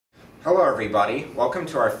Hello everybody, welcome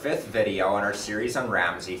to our fifth video in our series on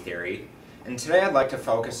Ramsey Theory, and today I'd like to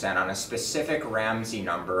focus in on a specific Ramsey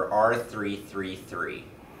number, R333.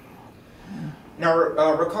 Now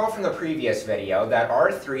recall from the previous video that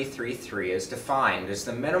R333 is defined as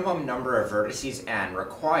the minimum number of vertices n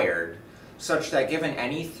required such that given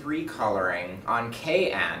any 3 coloring on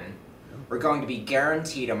Kn, we're going to be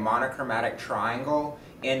guaranteed a monochromatic triangle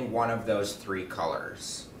in one of those 3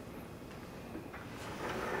 colors.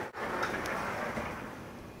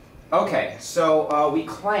 Okay, so we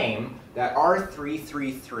claim that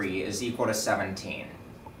R333 is equal to 17.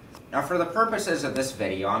 Now for the purposes of this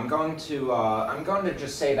video, I'm going to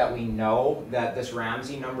just say that we know that this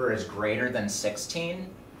Ramsey number is greater than 16.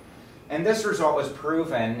 And this result was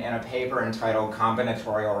proven in a paper entitled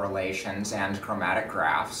Combinatorial Relations and Chromatic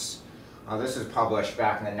Graphs. This was published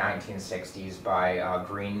back in the 1960s by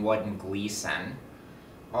Greenwood and Gleason.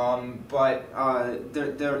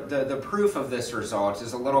 The proof of this result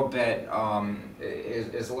is a little bit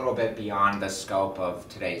beyond the scope of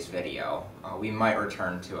today's video. We might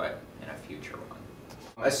return to it in a future one.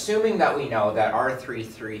 Assuming that we know that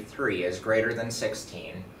R333 is greater than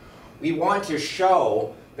 16, we want to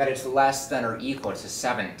show that it's less than or equal to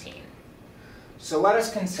 17. So let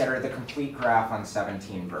us consider the complete graph on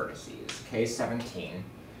 17 vertices, K17.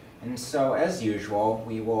 And so, as usual,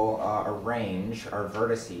 we will arrange our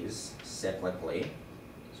vertices cyclically. So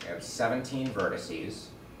we have 17 vertices.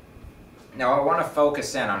 Now I want to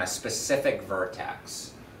focus in on a specific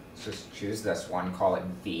vertex. So just choose this one, call it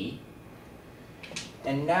V.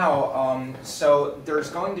 And now, so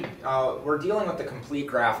there's going to, we're dealing with the complete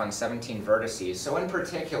graph on 17 vertices. So in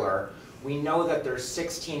particular, we know that there's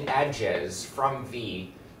 16 edges from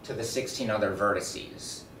V to the 16 other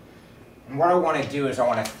vertices. And what I want to do is I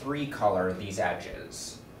want to 3-color these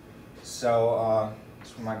edges. So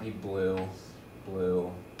this one might be blue, blue,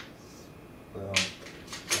 blue.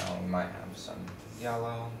 Now we might have some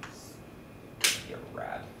yellow, maybe a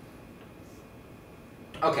red.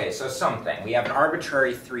 Okay, so something. We have an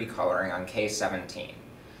arbitrary 3-coloring on K17.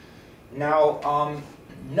 Now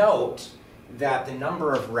note that the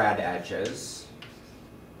number of red edges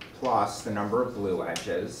plus the number of blue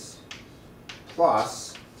edges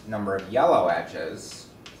plus number of yellow edges,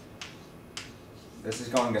 this is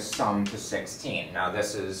going to sum to 16. Now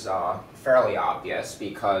this is fairly obvious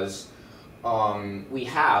because we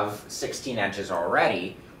have 16 edges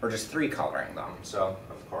already, we're just 3-coloring them, so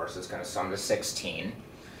of course it's going to sum to 16.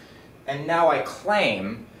 And now I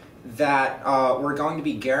claim that we're going to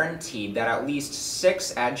be guaranteed that at least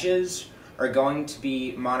 6 edges are going to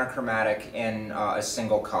be monochromatic in a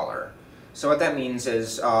single color. So what that means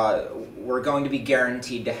is we're going to be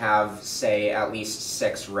guaranteed to have, say, at least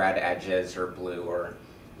 6 red edges, or blue, or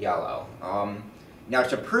yellow. Now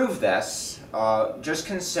to prove this, just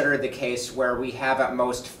consider the case where we have at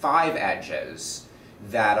most 5 edges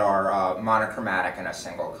that are monochromatic in a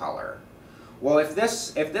single color. Well, if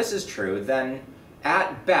this is true, then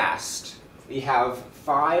at best we have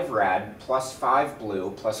 5 red plus 5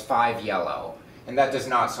 blue plus 5 yellow, and that does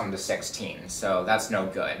not sum to 16, so that's no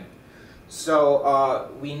good. So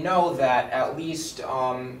we know that at least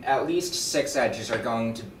 6 edges are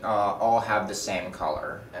going to all have the same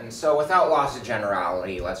color, and so without loss of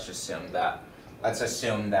generality, let's assume that at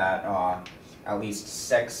least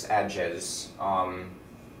 6 edges,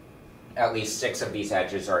 at least 6 of these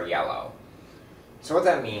edges are yellow. So what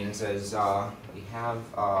that means is we have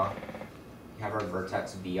our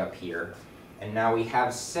vertex V up here, and now we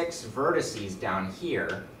have 6 vertices down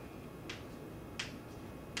here.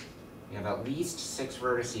 We have at least 6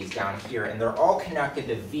 vertices down here, and they're all connected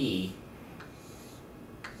to V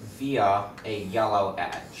via a yellow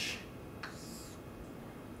edge.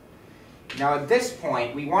 Now at this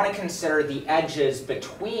point, we want to consider the edges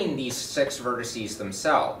between these 6 vertices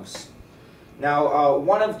themselves. Now,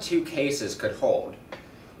 one of 2 cases could hold.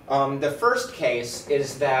 The first case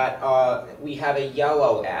is that we have a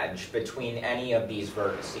yellow edge between any of these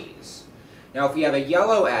vertices. Now, if we have a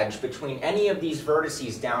yellow edge between any of these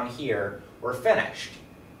vertices down here, we're finished.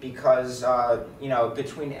 Because,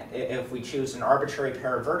 if we choose an arbitrary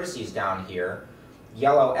pair of vertices down here,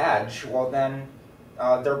 yellow edge, well then,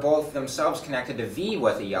 they're both themselves connected to V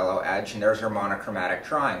with a yellow edge, and there's our monochromatic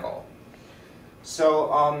triangle.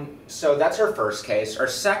 So, so that's our first case. Our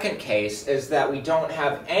second case is that we don't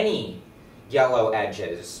have any yellow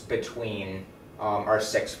edges between our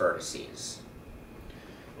 6 vertices.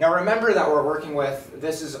 Now remember that we're working with,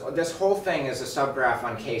 this whole thing is a subgraph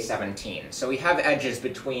on K17. So we have edges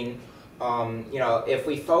between, if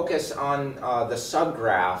we focus on the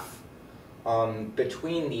subgraph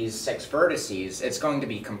between these 6 vertices, it's going to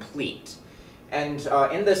be complete. And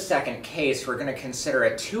in this second case, we're going to consider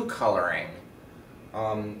a two-coloring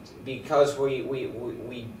because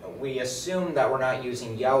we assume that we're not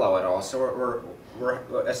using yellow at all. So we're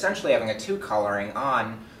essentially having a two-coloring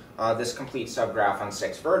on this complete subgraph on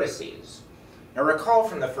 6 vertices. Now recall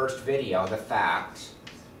from the first video the fact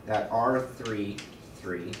that R3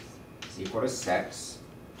 is equal to 6.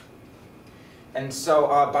 And so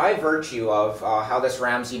by virtue of how this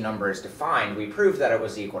Ramsey number is defined, we proved that it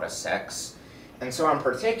was equal to 6. And so in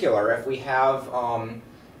particular, if we have,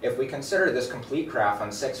 if we consider this complete graph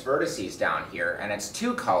on 6 vertices down here, and it's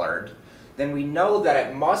two-colored, then we know that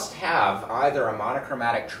it must have either a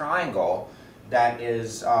monochromatic triangle that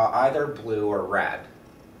is either blue or red.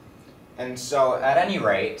 And so at any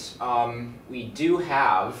rate, we do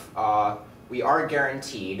have, we are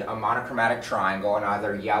guaranteed a monochromatic triangle in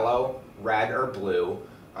either yellow, red, or blue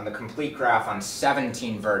on the complete graph on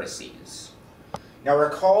 17 vertices. Now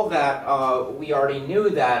recall that we already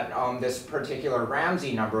knew that this particular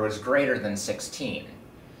Ramsey number was greater than 16.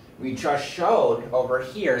 We just showed over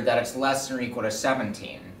here that it's less than or equal to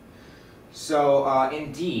 17. So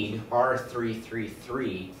indeed,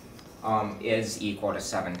 R333 is equal to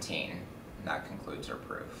 17. And that concludes our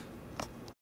proof.